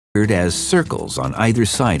appeared as circles on either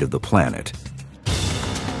side of the planet.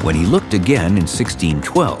 When he looked again in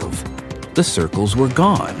 1612, the circles were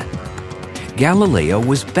gone. Galileo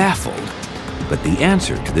was baffled, but the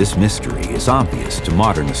answer to this mystery is obvious to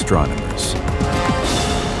modern astronomers.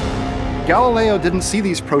 Galileo didn't see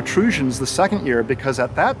these protrusions the second year because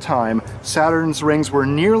at that time, Saturn's rings were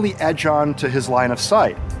nearly edge-on to his line of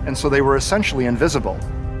sight, and so they were essentially invisible.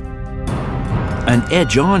 An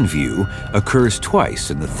edge-on view occurs twice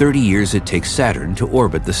in the 30 years it takes Saturn to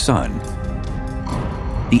orbit the Sun.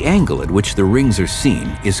 The angle at which the rings are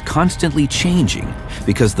seen is constantly changing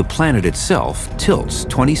because the planet itself tilts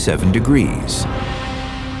 27 degrees.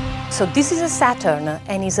 So this is a Saturn,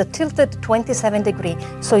 and it's tilted 27 degrees,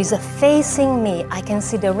 so it's facing me. I can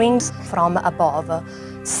see the rings from above.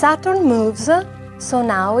 Saturn moves, so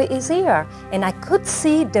now it is here, and I could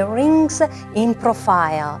see the rings in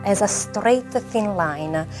profile as a straight, thin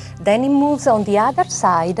line. Then it moves on the other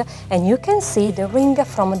side, and you can see the ring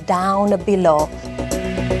from down below.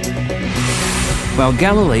 While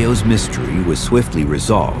Galileo's mystery was swiftly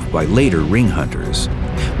resolved by later ring hunters,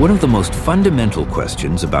 one of the most fundamental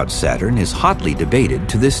questions about Saturn is hotly debated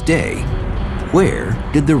to this day. Where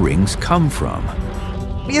did the rings come from?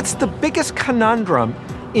 It's the biggest conundrum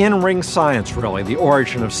in ring science, really, the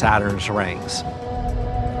origin of Saturn's rings.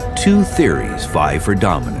 Two theories vie for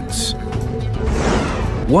dominance.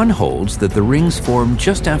 One holds that the rings formed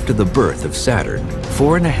just after the birth of Saturn,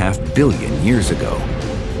 4.5 billion years ago.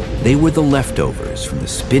 They were the leftovers from the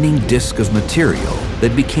spinning disk of material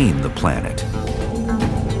that became the planet.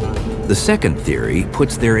 The second theory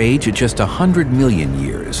puts their age at just 100 million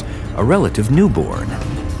years, a relative newborn.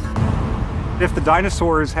 If the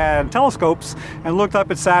dinosaurs had telescopes and looked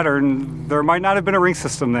up at Saturn, there might not have been a ring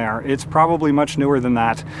system there. It's probably much newer than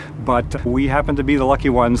that, but we happen to be the lucky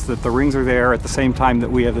ones that the rings are there at the same time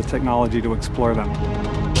that we have the technology to explore them.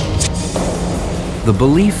 The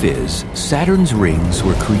belief is Saturn's rings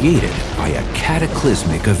were created by a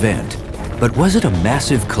cataclysmic event. But was it a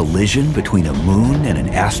massive collision between a moon and an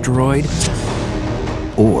asteroid?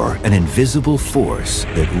 Or an invisible force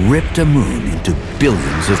that ripped a moon into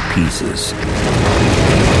billions of pieces?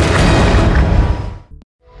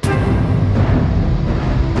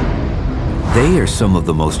 They are some of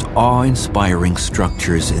the most awe-inspiring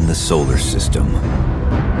structures in the solar system.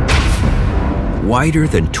 Wider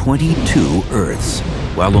than 22 Earths,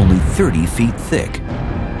 while only 30 feet thick.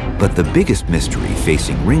 But the biggest mystery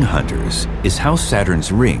facing ring hunters is how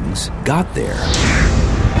Saturn's rings got there.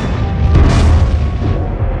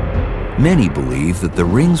 Many believe that the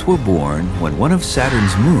rings were born when one of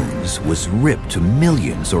Saturn's moons was ripped to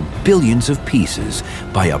millions or billions of pieces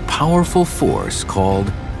by a powerful force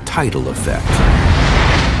called tidal effect.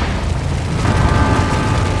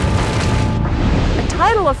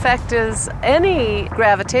 Tidal effect is any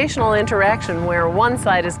gravitational interaction where one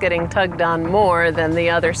side is getting tugged on more than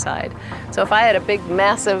the other side. So if I had a big,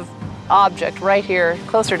 massive object right here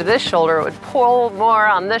closer to this shoulder, it would pull more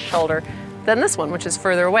on this shoulder than this one, which is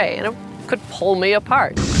further away, and it could pull me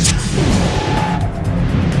apart.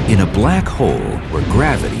 In a black hole where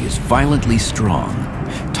gravity is violently strong,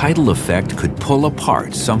 tidal effect could pull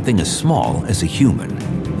apart something as small as a human.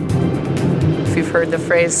 If you've heard the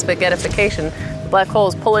phrase spaghettification, black hole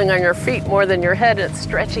is pulling on your feet more than your head, and it's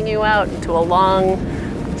stretching you out into a long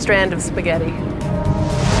strand of spaghetti.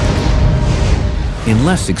 In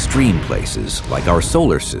less extreme places, like our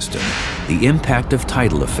solar system, the impact of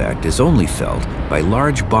tidal effect is only felt by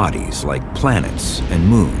large bodies like planets and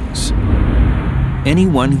moons.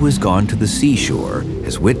 Anyone who has gone to the seashore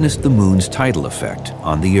has witnessed the moon's tidal effect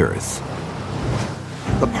on the Earth.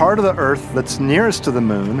 The part of the Earth that's nearest to the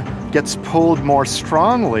moon gets pulled more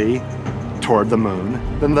strongly toward the moon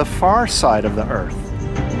than the far side of the Earth.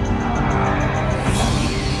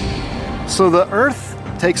 So the Earth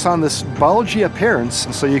takes on this bulgy appearance,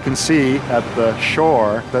 and so you can see at the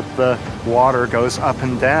shore that the water goes up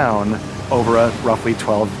and down over a roughly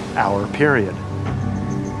 12-hour period.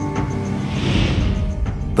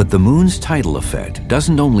 But the moon's tidal effect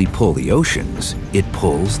doesn't only pull the oceans, it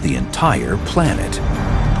pulls the entire planet.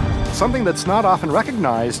 Something that's not often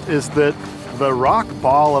recognized is that the rock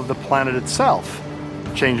ball of the planet itself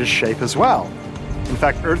changes shape as well. In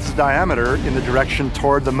fact, Earth's diameter in the direction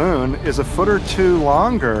toward the moon is a foot or two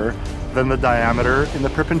longer than the diameter in the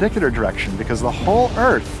perpendicular direction, because the whole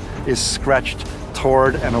Earth is stretched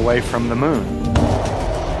toward and away from the moon.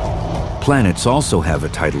 Planets also have a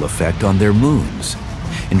tidal effect on their moons.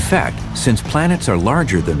 In fact, since planets are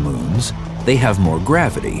larger than moons, they have more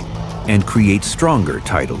gravity and create stronger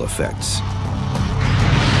tidal effects.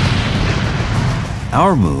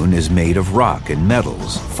 Our moon is made of rock and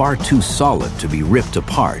metals, far too solid to be ripped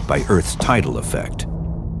apart by Earth's tidal effect.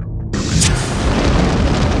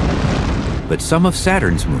 But some of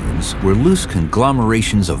Saturn's moons were loose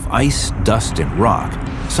conglomerations of ice, dust, and rock,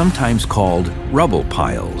 sometimes called rubble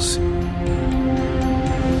piles. A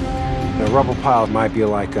rubble pile might be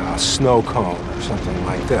like a snow cone or something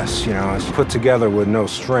like this, you know, it's put together with no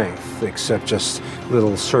strength except just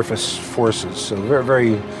little surface forces, so very,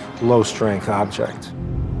 very low strength object.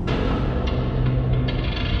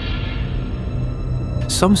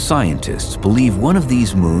 Some scientists believe one of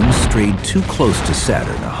these moons strayed too close to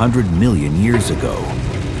Saturn 100 million years ago.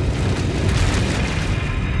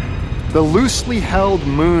 The loosely held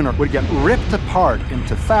moon would get ripped apart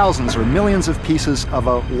into thousands or millions of pieces of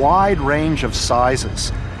a wide range of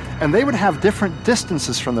sizes. And they would have different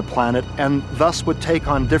distances from the planet and thus would take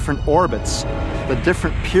on different orbits. The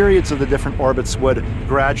different periods of the different orbits would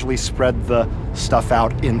gradually spread the stuff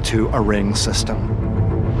out into a ring system.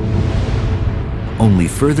 Only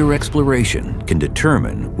further exploration can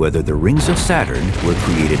determine whether the rings of Saturn were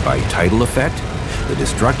created by tidal effect, the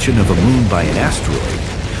destruction of a moon by an asteroid,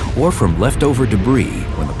 or from leftover debris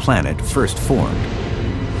when the planet first formed.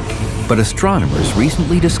 But astronomers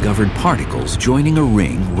recently discovered particles joining a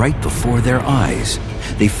ring right before their eyes.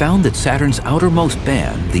 They found that Saturn's outermost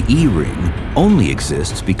band, the E ring, only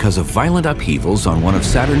exists because of violent upheavals on one of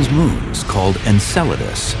Saturn's moons called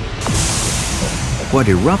Enceladus. What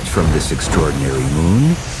erupts from this extraordinary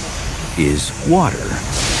moon is water.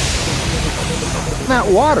 That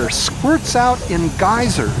water squirts out in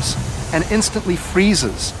geysers and instantly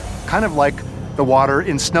freezes, kind of like the water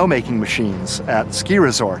in snowmaking machines at ski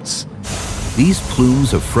resorts. These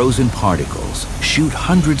plumes of frozen particles shoot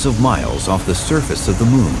hundreds of miles off the surface of the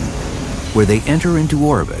moon, where they enter into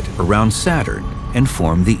orbit around Saturn and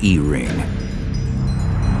form the E ring.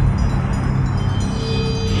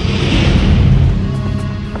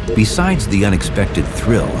 Besides the unexpected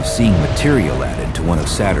thrill of seeing material added to one of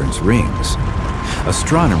Saturn's rings,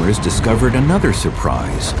 astronomers discovered another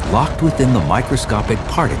surprise locked within the microscopic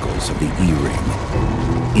particles of the E ring.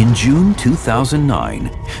 In June 2009,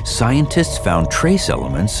 scientists found trace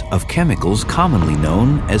elements of chemicals commonly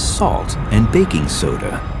known as salt and baking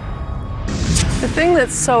soda. The thing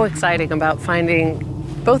that's so exciting about finding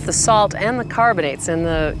both the salt and the carbonates in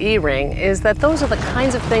the E ring is that those are the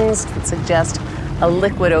kinds of things that suggest a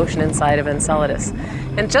liquid ocean inside of Enceladus.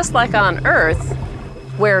 And just like on Earth,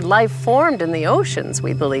 where life formed in the oceans,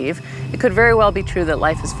 we believe, it could very well be true that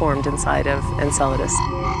life is formed inside of Enceladus.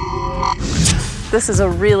 This is a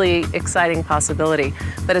really exciting possibility,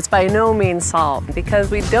 but it's by no means solved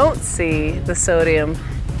because we don't see the sodium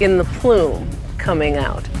in the plume coming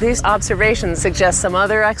out. These observations suggest some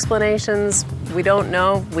other explanations. We don't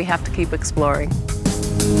know. We have to keep exploring.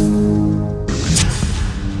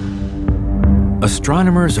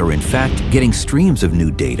 Astronomers are in fact getting streams of new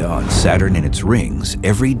data on Saturn and its rings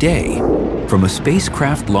every day from a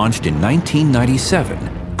spacecraft launched in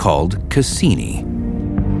 1997 called Cassini.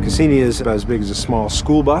 Cassini is as big as a small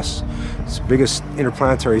school bus. It's the biggest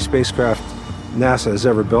interplanetary spacecraft NASA has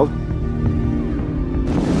ever built.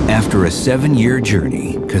 After a 7-year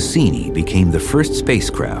journey, Cassini became the first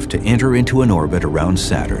spacecraft to enter into an orbit around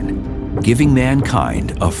Saturn, giving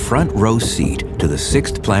mankind a front-row seat to the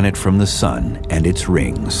 6th planet from the Sun and its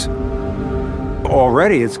rings.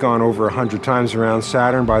 Already it's gone over 100 times around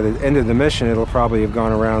Saturn. By the end of the mission, it'll probably have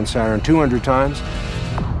gone around Saturn 200 times.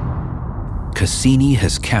 Cassini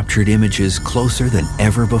has captured images closer than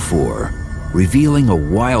ever before, revealing a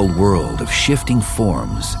wild world of shifting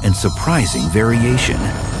forms and surprising variation.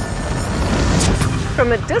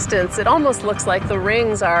 From a distance, it almost looks like the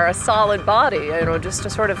rings are a solid body, just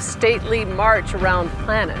a sort of stately march around the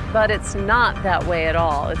planet. But it's not that way at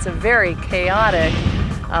all. It's a very chaotic,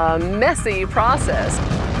 messy process.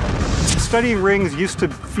 Studying rings used to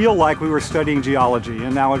feel like we were studying geology,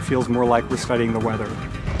 and now it feels more like we're studying the weather.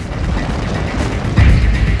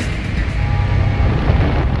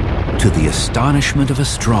 To the astonishment of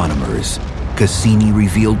astronomers, Cassini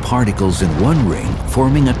revealed particles in one ring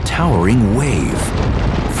forming a towering wave.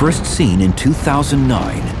 First seen in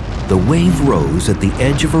 2009, the wave rose at the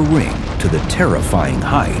edge of a ring to the terrifying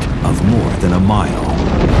height of more than a mile.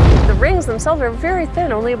 The rings themselves are very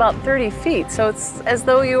thin, only about 30 feet, so it's as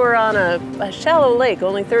though you were on a shallow lake,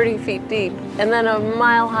 only 30 feet deep, and then a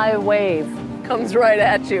mile-high wave comes right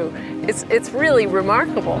at you. It's really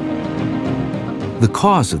remarkable. The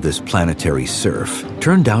cause of this planetary surf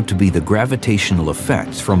turned out to be the gravitational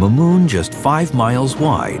effects from a moon just 5 miles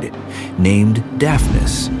wide, named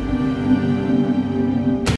Daphnis.